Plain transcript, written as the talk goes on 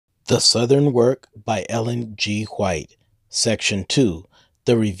The Southern Work by Ellen G. White, Section 2,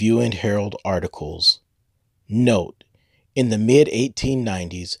 The Review and Herald Articles. Note: in the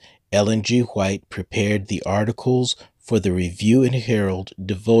mid-1890s, Ellen G. White prepared the articles for the Review and Herald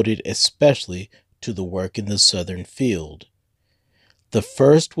devoted especially to the work in the Southern field. The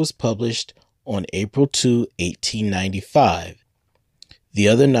first was published on April 2, 1895. The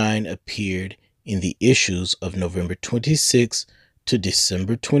other 9 appeared in the issues of November 26 to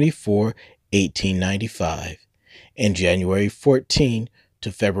December 24, 1895, and January 14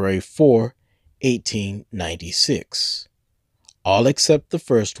 to February 4, 1896. All except the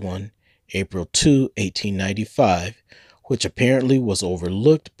first one, April 2, 1895, which apparently was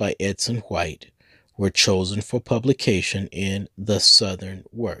overlooked by Edson White, were chosen for publication in The Southern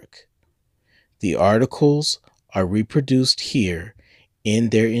Work. The articles are reproduced here in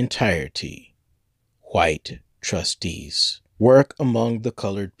their entirety. White, Trustees. Work among the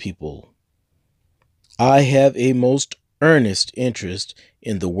colored people. I have a most earnest interest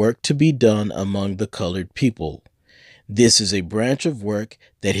in the work to be done among the colored people. This is a branch of work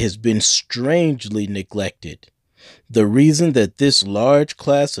that has been strangely neglected. The reason that this large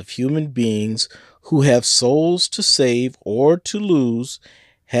class of human beings who have souls to save or to lose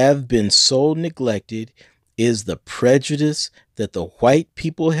have been so neglected is the prejudice that the white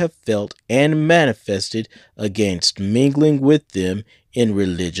people have felt and manifested against mingling with them in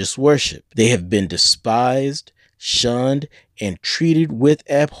religious worship. They have been despised, shunned, and treated with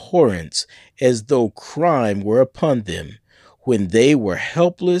abhorrence as though crime were upon them, when they were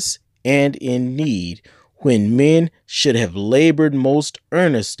helpless and in need, when men should have labored most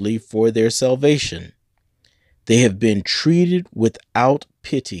earnestly for their salvation. They have been treated without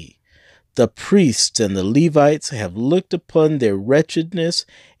pity. The priests and the Levites have looked upon their wretchedness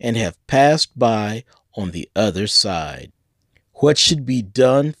and have passed by on the other side. What should be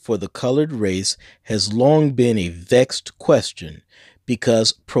done for the colored race has long been a vexed question,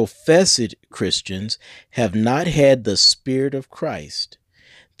 because professed Christians have not had the Spirit of Christ.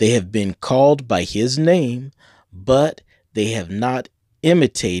 They have been called by His name, but they have not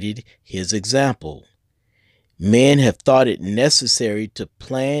imitated His example. Men have thought it necessary to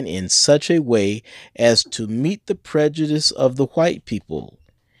plan in such a way as to meet the prejudice of the white people,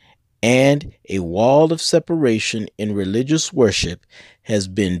 and a wall of separation in religious worship has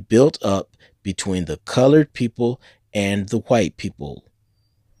been built up between the colored people and the white people.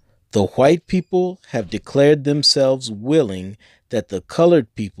 The white people have declared themselves willing that the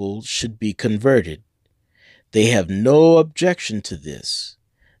colored people should be converted. They have no objection to this.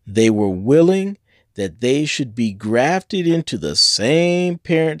 They were willing that they should be grafted into the same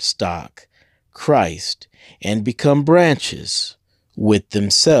parent stock, Christ, and become branches with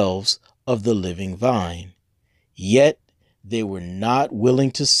themselves of the living vine. Yet they were not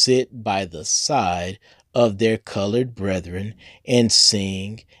willing to sit by the side of their colored brethren and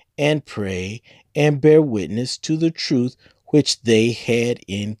sing and pray and bear witness to the truth which they had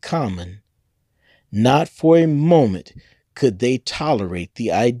in common. Not for a moment could they tolerate the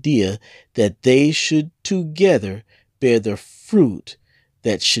idea that they should together bear the fruit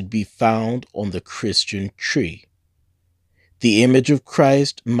that should be found on the Christian tree. The image of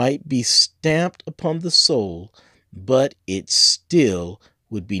Christ might be stamped upon the soul, but it still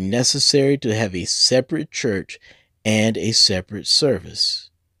would be necessary to have a separate church and a separate service.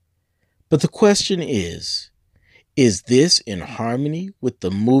 But the question is this in harmony with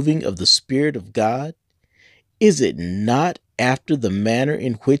the moving of the Spirit of God? Is it not after the manner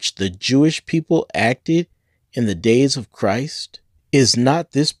in which the Jewish people acted in the days of Christ? Is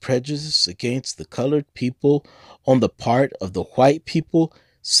not this prejudice against the colored people on the part of the white people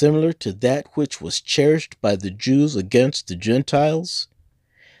similar to that which was cherished by the Jews against the Gentiles?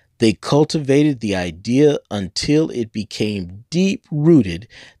 They cultivated the idea until it became deep-rooted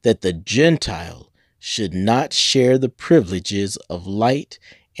that the Gentile should not share the privileges of light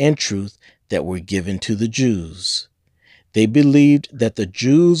and truth that were given to the Jews. They believed that the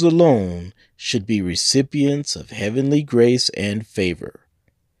Jews alone should be recipients of heavenly grace and favor.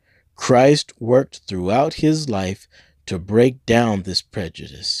 Christ worked throughout His life to break down this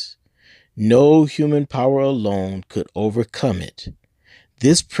prejudice. No human power alone could overcome it.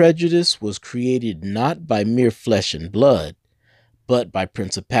 This prejudice was created not by mere flesh and blood, but by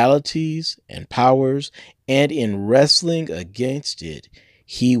principalities and powers, and in wrestling against it,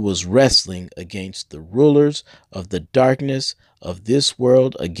 He was wrestling against the rulers of the darkness of this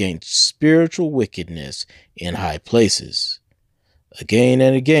world, against spiritual wickedness in high places. Again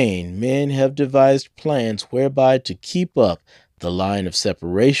and again, men have devised plans whereby to keep up the line of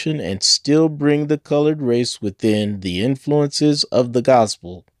separation and still bring the colored race within the influences of the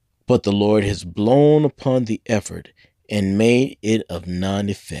gospel. but the Lord has blown upon the effort and made it of none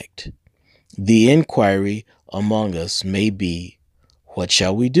effect. The inquiry among us may be, what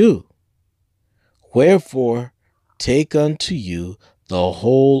shall we do? Wherefore, take unto you the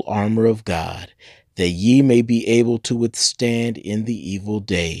whole armor of God, that ye may be able to withstand in the evil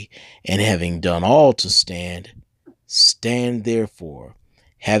day, and having done all to stand, stand therefore,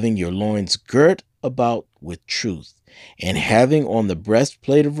 having your loins girt about with truth, and having on the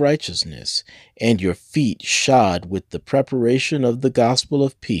breastplate of righteousness, and your feet shod with the preparation of the gospel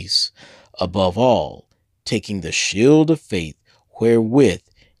of peace, above all, taking the shield of faith, wherewith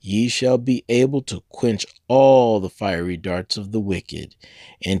ye shall be able to quench all the fiery darts of the wicked,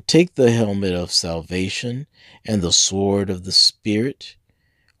 and take the helmet of salvation and the sword of the Spirit,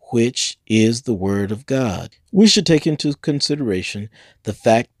 which is the Word of God. We should take into consideration the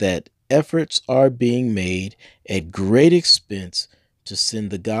fact that efforts are being made at great expense to send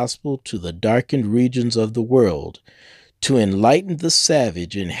the gospel to the darkened regions of the world, to enlighten the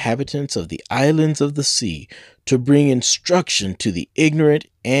savage inhabitants of the islands of the sea, to bring instruction to the ignorant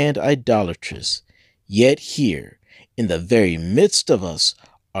and idolatrous. Yet here, in the very midst of us,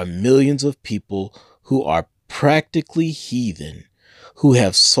 are millions of people who are practically heathen, who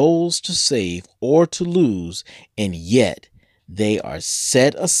have souls to save or to lose, and yet they are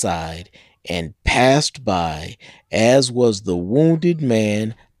set aside and passed by, as was the wounded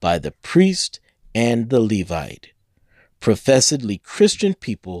man by the priest and the Levite. Professedly Christian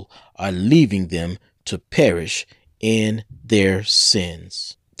people are leaving them to perish in their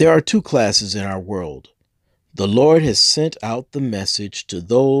sins. There are two classes in our world. The Lord has sent out the message to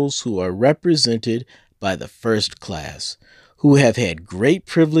those who are represented by the first class, who have had great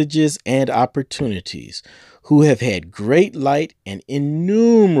privileges and opportunities, who have had great light and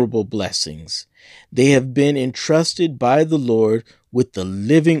innumerable blessings. They have been entrusted by the Lord with the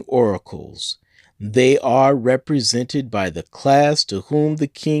living oracles. They are represented by the class to whom the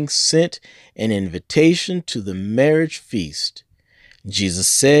King sent an invitation to the marriage feast. Jesus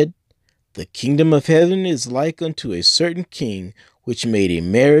said, "The kingdom of heaven is like unto a certain king, which made a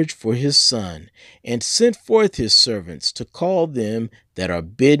marriage for his son, and sent forth his servants to call them that are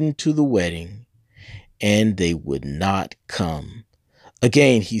bidden to the wedding, and they would not come.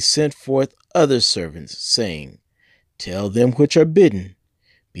 Again he sent forth other servants, saying, Tell them which are bidden,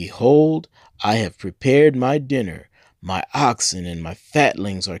 Behold, I have prepared my dinner, my oxen and my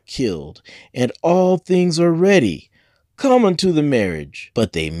fatlings are killed, and all things are ready. Come unto the marriage.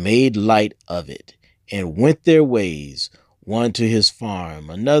 But they made light of it, and went their ways, one to his farm,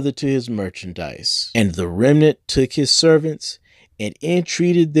 another to his merchandise. And the remnant took his servants, and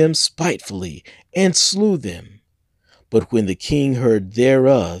entreated them spitefully, and slew them. But when the king heard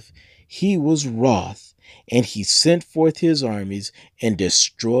thereof, he was wroth, and he sent forth his armies, and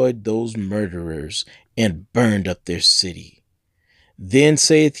destroyed those murderers, and burned up their city. Then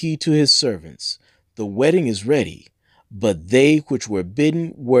saith he to his servants, The wedding is ready, but they which were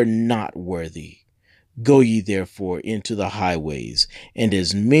bidden were not worthy. Go ye therefore into the highways, and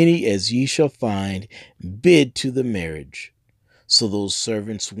as many as ye shall find, bid to the marriage. So those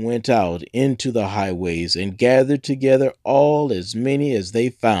servants went out into the highways and gathered together all as many as they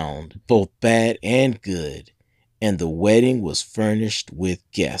found, both bad and good, and the wedding was furnished with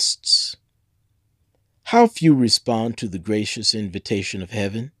guests. How few respond to the gracious invitation of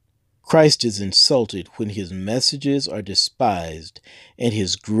heaven. Christ is insulted when his messages are despised, and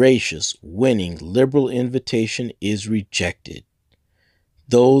his gracious, winning, liberal invitation is rejected.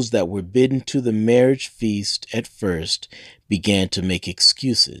 Those that were bidden to the marriage feast at first began to make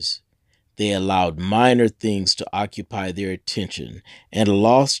excuses. They allowed minor things to occupy their attention and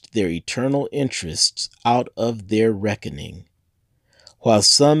lost their eternal interests out of their reckoning. While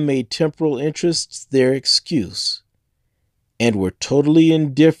some made temporal interests their excuse and were totally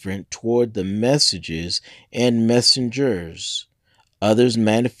indifferent toward the messages and messengers, others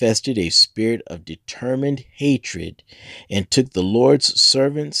manifested a spirit of determined hatred and took the Lord's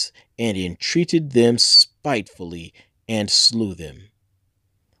servants and entreated them spitefully and slew them.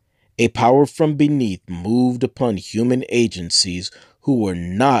 A power from beneath moved upon human agencies who were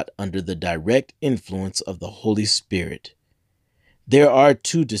not under the direct influence of the Holy Spirit. There are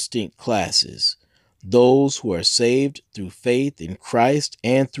two distinct classes: those who are saved through faith in Christ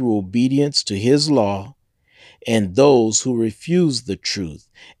and through obedience to his law, and those who refuse the truth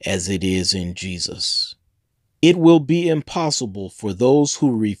as it is in Jesus. It will be impossible for those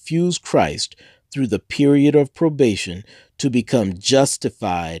who refuse Christ through the period of probation to become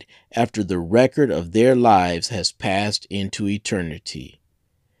justified after the record of their lives has passed into eternity.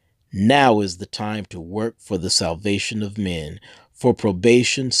 Now is the time to work for the salvation of men, for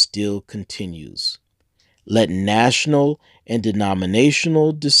probation still continues. Let national and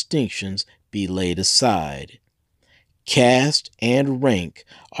denominational distinctions be laid aside. Caste and rank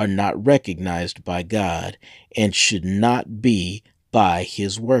are not recognized by God and should not be by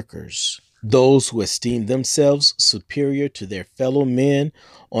his workers. Those who esteem themselves superior to their fellow men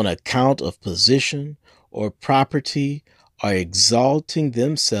on account of position or property are exalting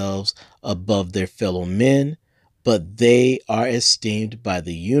themselves above their fellow men, but they are esteemed by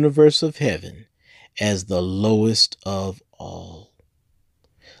the universe of heaven as the lowest of all.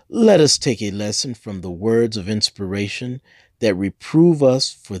 Let us take a lesson from the words of inspiration that reprove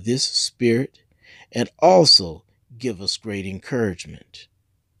us for this spirit and also give us great encouragement.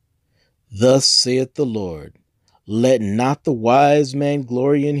 Thus saith the Lord, let not the wise man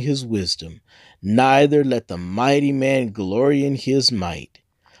glory in his wisdom, neither let the mighty man glory in his might.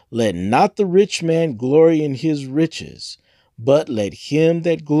 Let not the rich man glory in his riches, but let him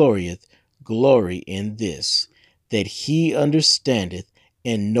that glorieth glory in this, that he understandeth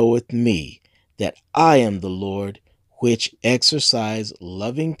and knoweth me, that I am the Lord, which exercise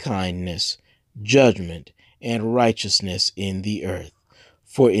loving kindness, judgment, and righteousness in the earth.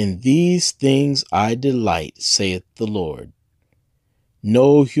 For in these things I delight, saith the Lord.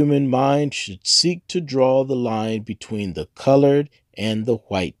 No human mind should seek to draw the line between the colored and the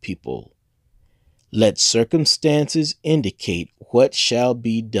white people. Let circumstances indicate what shall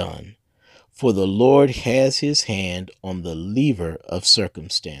be done, for the Lord has his hand on the lever of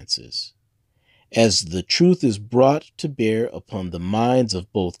circumstances. As the truth is brought to bear upon the minds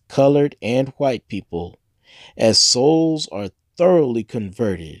of both colored and white people, as souls are thoroughly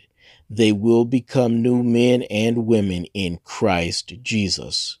converted, they will become new men and women in Christ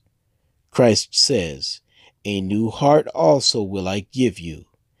Jesus. Christ says, a new heart also will I give you,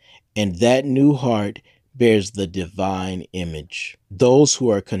 and that new heart bears the divine image. Those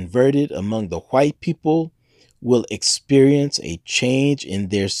who are converted among the white people will experience a change in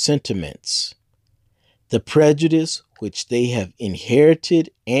their sentiments. The prejudice which they have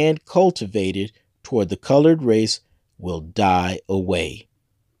inherited and cultivated toward the colored race will die away.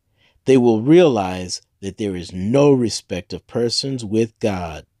 They will realize that there is no respect of persons with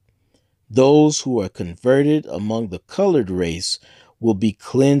God. Those who are converted among the colored race will be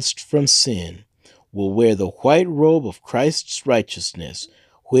cleansed from sin, will wear the white robe of Christ's righteousness,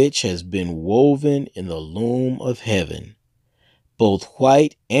 which has been woven in the loom of heaven. Both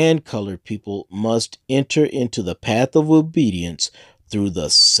white and colored people must enter into the path of obedience through the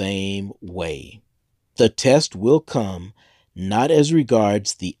same way. The test will come not as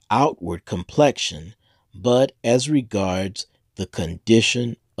regards the outward complexion, but as regards the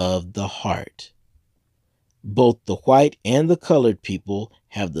condition of the heart. Both the white and the colored people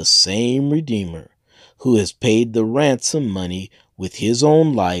have the same Redeemer, who has paid the ransom money with his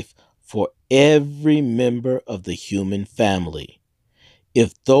own life for every member of the human family.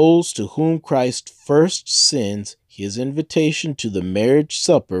 If those to whom Christ first sends his invitation to the marriage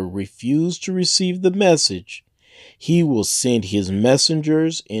supper refuse to receive the message, he will send his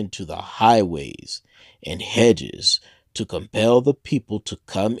messengers into the highways and hedges to compel the people to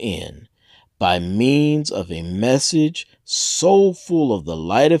come in by means of a message so full of the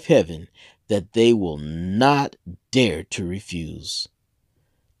light of heaven that they will not dare to refuse.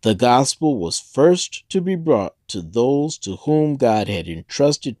 The gospel was first to be brought to those to whom God had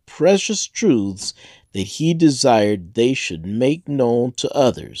entrusted precious truths that he desired they should make known to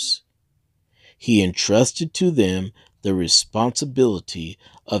others. He entrusted to them the responsibility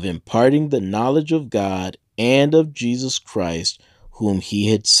of imparting the knowledge of God and of Jesus Christ, whom he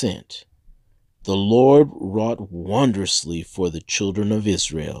had sent. The Lord wrought wondrously for the children of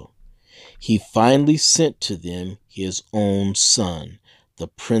Israel. He finally sent to them his own Son, the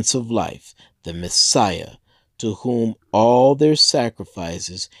Prince of Life, the Messiah, to whom all their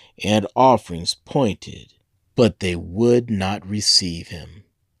sacrifices and offerings pointed, but they would not receive him.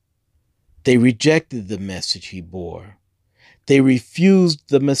 They rejected the message he bore. They refused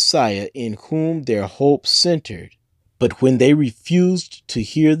the Messiah in whom their hope centered. But when they refused to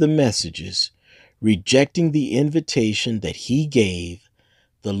hear the messages, rejecting the invitation that he gave,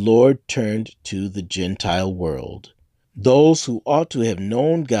 the Lord turned to the Gentile world. Those who ought to have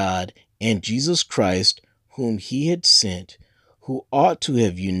known God and Jesus Christ, whom he had sent, who ought to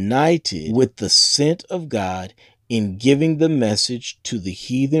have united with the sent of God in giving the message to the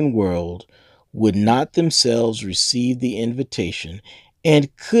heathen world, would not themselves receive the invitation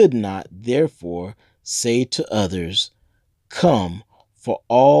and could not, therefore, say to others, "Come, for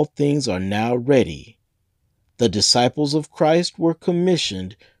all things are now ready." The disciples of Christ were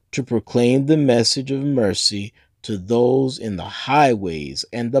commissioned to proclaim the message of mercy to those in the highways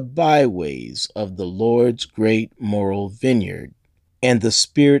and the byways of the Lord's great moral vineyard. And the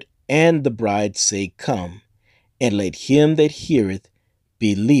Spirit and the bride say, Come. And let him that heareth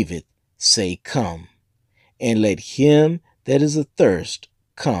believeth say, Come. And let him that is athirst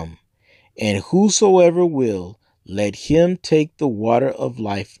come. And whosoever will, let him take the water of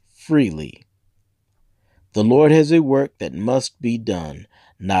life freely. The Lord has a work that must be done,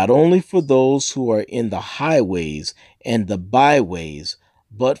 not only for those who are in the highways and the byways,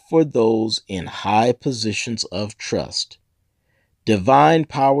 but for those in high positions of trust. Divine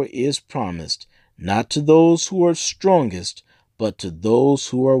power is promised, not to those who are strongest, but to those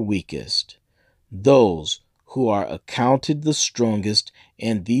who are weakest. Those who are accounted the strongest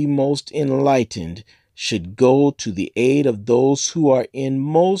and the most enlightened should go to the aid of those who are in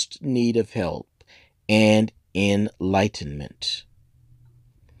most need of help and enlightenment.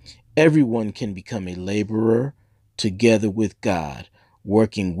 Everyone can become a laborer together with God,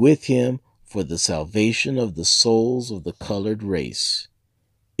 working with Him for the salvation of the souls of the colored race.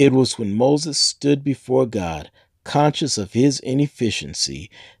 It was when Moses stood before God, conscious of his inefficiency,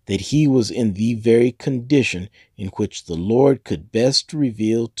 that he was in the very condition in which the Lord could best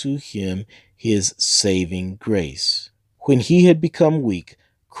reveal to him his saving grace. When he had become weak,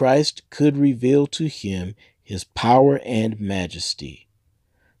 Christ could reveal to him his power and majesty.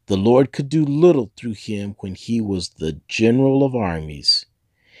 The Lord could do little through him when he was the general of armies.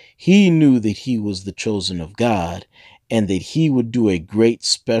 He knew that he was the chosen of God and that he would do a great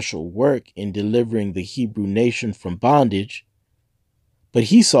special work in delivering the Hebrew nation from bondage, but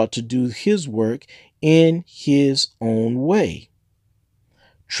he sought to do his work in his own way,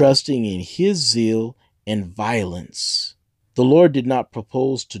 trusting in his zeal and violence. The Lord did not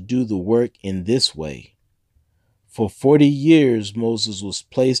propose to do the work in this way. For 40 years Moses was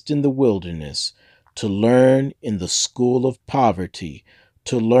placed in the wilderness to learn in the school of poverty,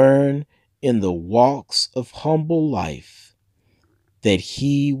 to learn in the walks of humble life, that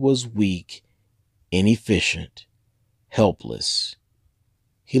he was weak, inefficient, helpless.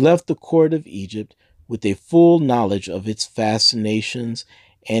 He left the court of Egypt with a full knowledge of its fascinations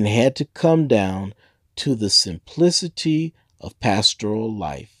and had to come down to the simplicity of pastoral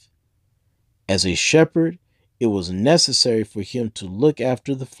life. As a shepherd, it was necessary for him to look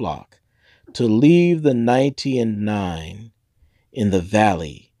after the flock, to leave the 99 in the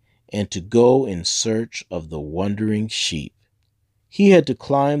valley, and to go in search of the wandering sheep. He had to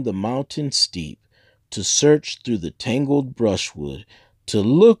climb the mountain steep, to search through the tangled brushwood, to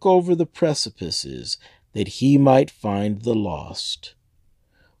look over the precipices, that he might find the lost.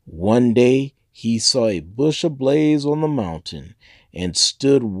 One day he saw a bush ablaze on the mountain, and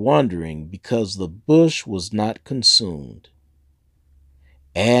stood wondering because the bush was not consumed.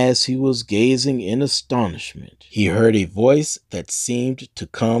 As he was gazing in astonishment, he heard a voice that seemed to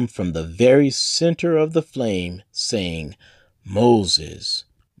come from the very center of the flame, saying, Moses,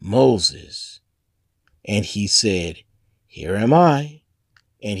 Moses. And he said, Here am I.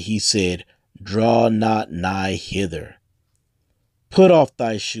 And he said, Draw not nigh hither. Put off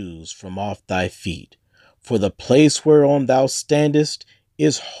thy shoes from off thy feet, for the place whereon thou standest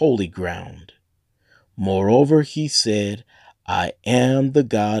is holy ground. Moreover, he said, I am the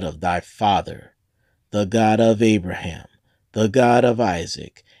God of thy father, the God of Abraham, the God of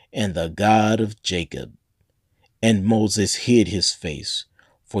Isaac, and the God of Jacob. And Moses hid his face,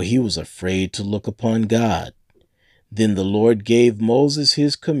 for he was afraid to look upon God. Then the Lord gave Moses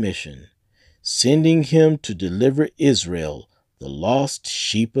his commission, sending him to deliver Israel, the lost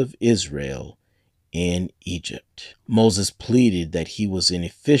sheep of Israel, in Egypt. Moses pleaded that he was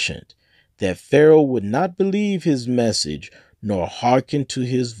inefficient, that Pharaoh would not believe his message nor hearken to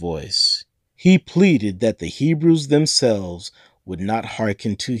his voice. He pleaded that the Hebrews themselves would not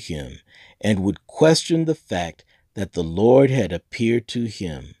hearken to him and would question the fact that the Lord had appeared to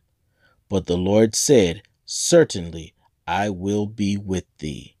him. But the Lord said, Certainly I will be with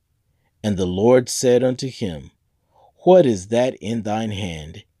thee. And the Lord said unto him, What is that in thine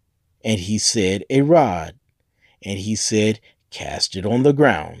hand? And he said, A rod. And he said, Cast it on the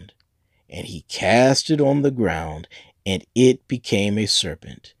ground. And he cast it on the ground, and it became a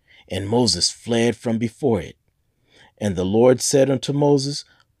serpent. And Moses fled from before it. And the Lord said unto Moses,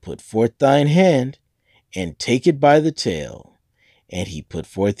 Put forth thine hand, and take it by the tail. And he put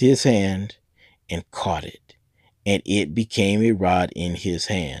forth his hand, and caught it, and it became a rod in his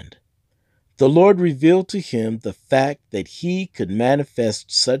hand. The Lord revealed to him the fact that he could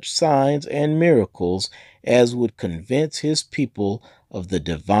manifest such signs and miracles as would convince his people of the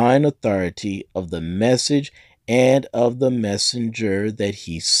divine authority of the message and of the messenger that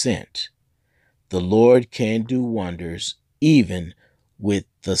he sent. The Lord can do wonders even with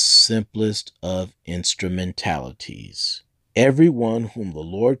the simplest of instrumentalities. Everyone whom the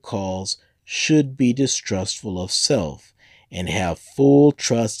Lord calls should be distrustful of self and have full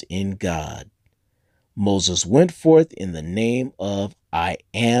trust in God. Moses went forth in the name of I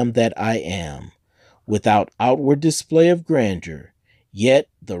am that I am, without outward display of grandeur, yet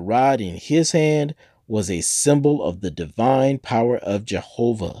the rod in his hand was a symbol of the divine power of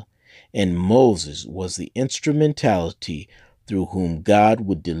Jehovah, and Moses was the instrumentality through whom God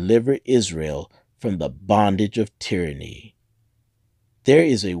would deliver Israel from the bondage of tyranny. There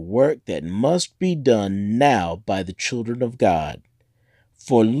is a work that must be done now by the children of God.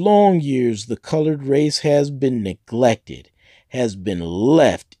 For long years, the colored race has been neglected, has been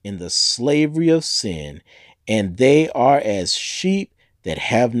left in the slavery of sin, and they are as sheep that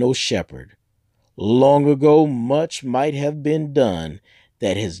have no shepherd. Long ago, much might have been done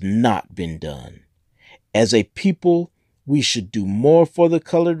that has not been done. As a people, we should do more for the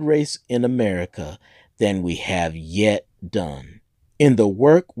colored race in America than we have yet done. In the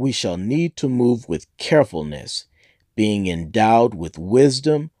work, we shall need to move with carefulness, being endowed with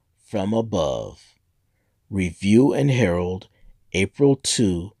wisdom from above. Review and Herald, April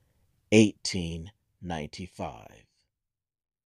 2, 1895.